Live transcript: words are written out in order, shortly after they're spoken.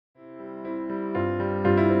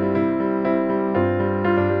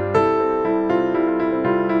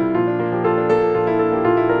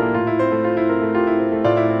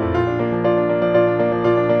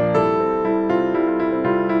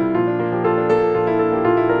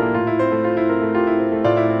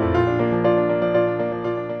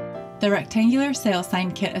rectangular sail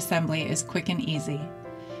sign kit assembly is quick and easy.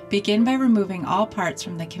 Begin by removing all parts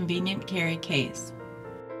from the convenient carry case.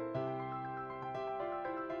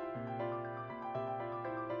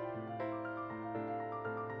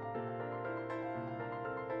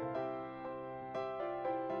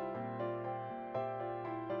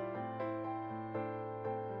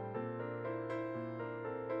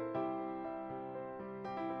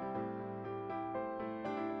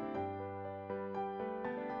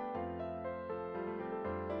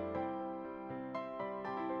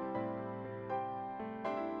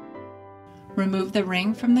 Remove the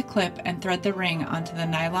ring from the clip and thread the ring onto the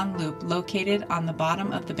nylon loop located on the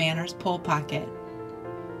bottom of the banner's pull pocket.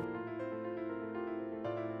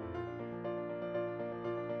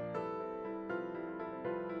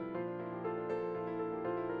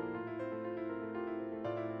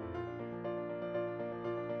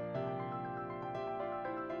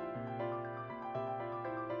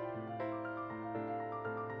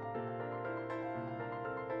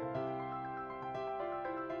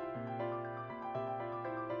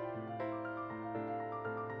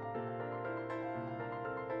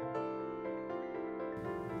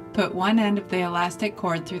 Put one end of the elastic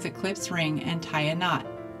cord through the clip's ring and tie a knot.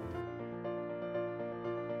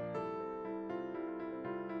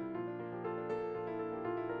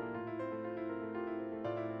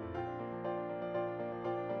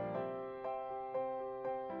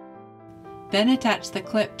 Then attach the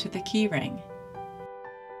clip to the key ring.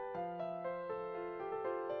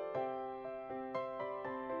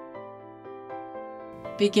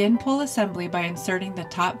 Begin pull assembly by inserting the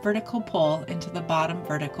top vertical pole into the bottom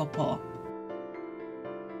vertical pole.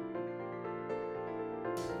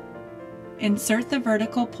 Insert the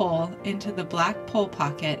vertical pole into the black pull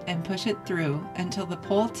pocket and push it through until the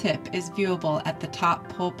pole tip is viewable at the top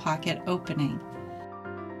pull pocket opening.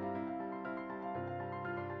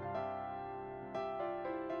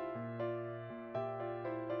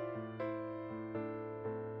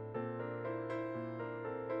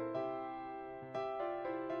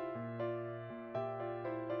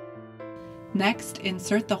 Next,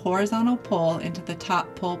 insert the horizontal pole into the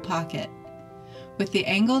top pull pocket. With the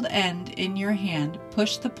angled end in your hand,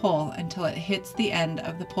 push the pole until it hits the end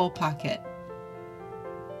of the pull pocket.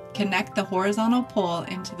 Connect the horizontal pole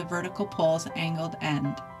into the vertical pole's angled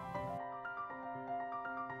end.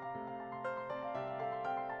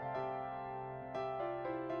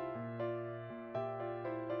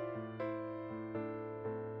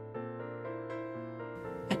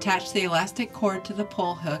 Attach the elastic cord to the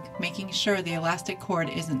pole hook, making sure the elastic cord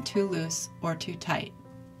isn't too loose or too tight.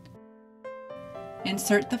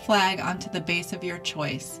 Insert the flag onto the base of your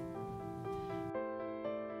choice.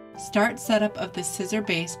 Start setup of the scissor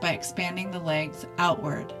base by expanding the legs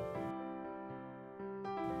outward.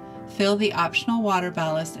 Fill the optional water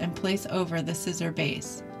ballast and place over the scissor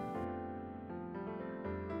base.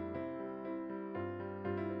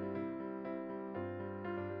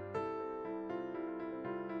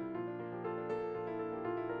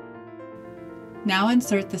 Now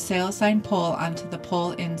insert the sail sign pole onto the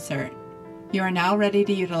pole insert. You are now ready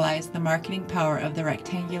to utilize the marketing power of the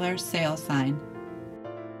rectangular sail sign.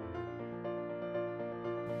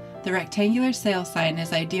 The rectangular sail sign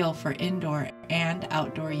is ideal for indoor and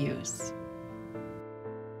outdoor use.